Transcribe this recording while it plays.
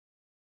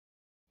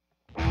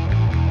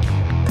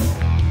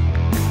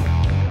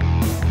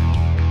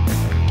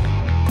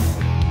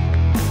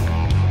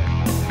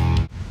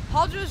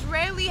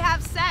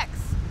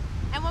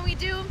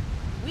do,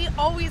 we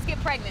always get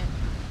pregnant.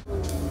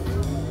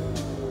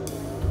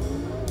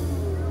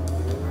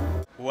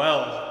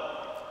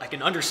 Well, I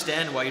can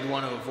understand why you'd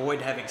want to avoid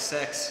having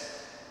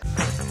sex.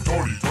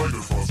 Tony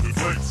Tiger Frosted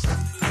Flakes.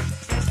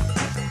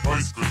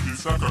 Rice Krispies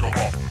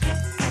Sackagaha.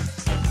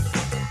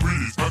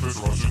 Wheaties Memphis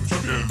Russian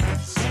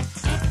Chickens.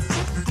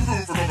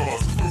 Cuckoo for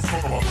Coconuts, cuckoo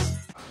for Coconuts.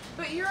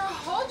 But you're a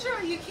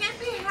HULDRA. You can't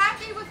be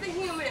happy with a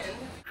human.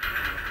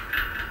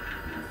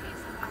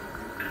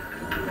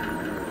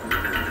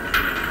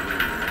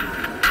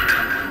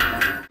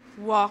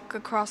 Walk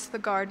across the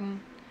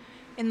garden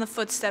in the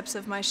footsteps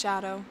of my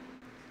shadow.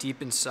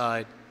 Deep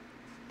inside,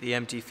 the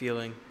empty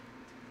feeling,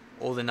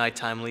 all the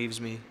nighttime leaves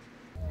me.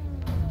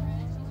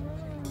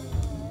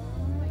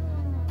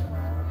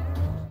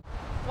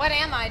 What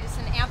am I, just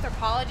an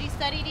anthropology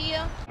study to you?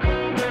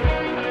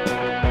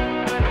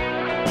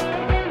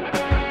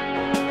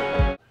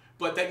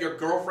 But that your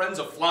girlfriend's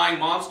a flying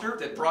monster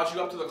that brought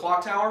you up to the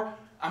clock tower?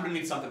 I'm gonna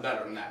need something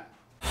better than that.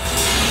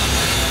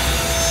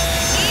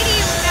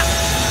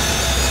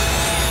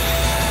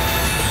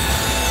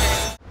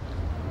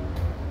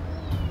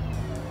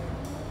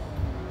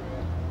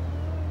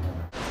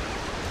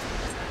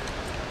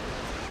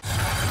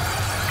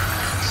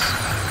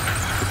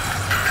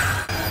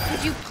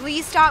 Could you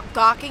please stop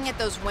gawking at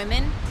those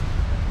women?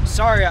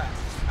 Sorry,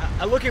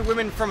 I look at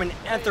women from an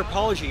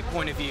anthropology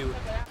point of view.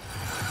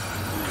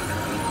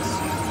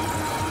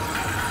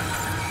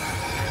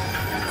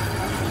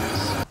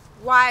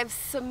 Wives,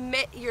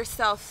 submit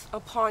yourselves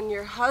upon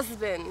your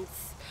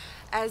husbands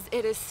as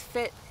it is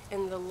fit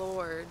in the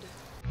Lord.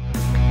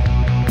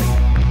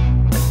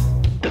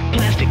 The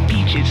plastic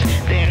beaches,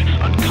 there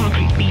on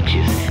concrete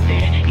beaches,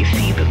 there you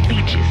see the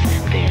leeches,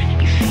 there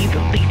you see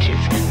the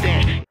leeches,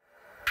 there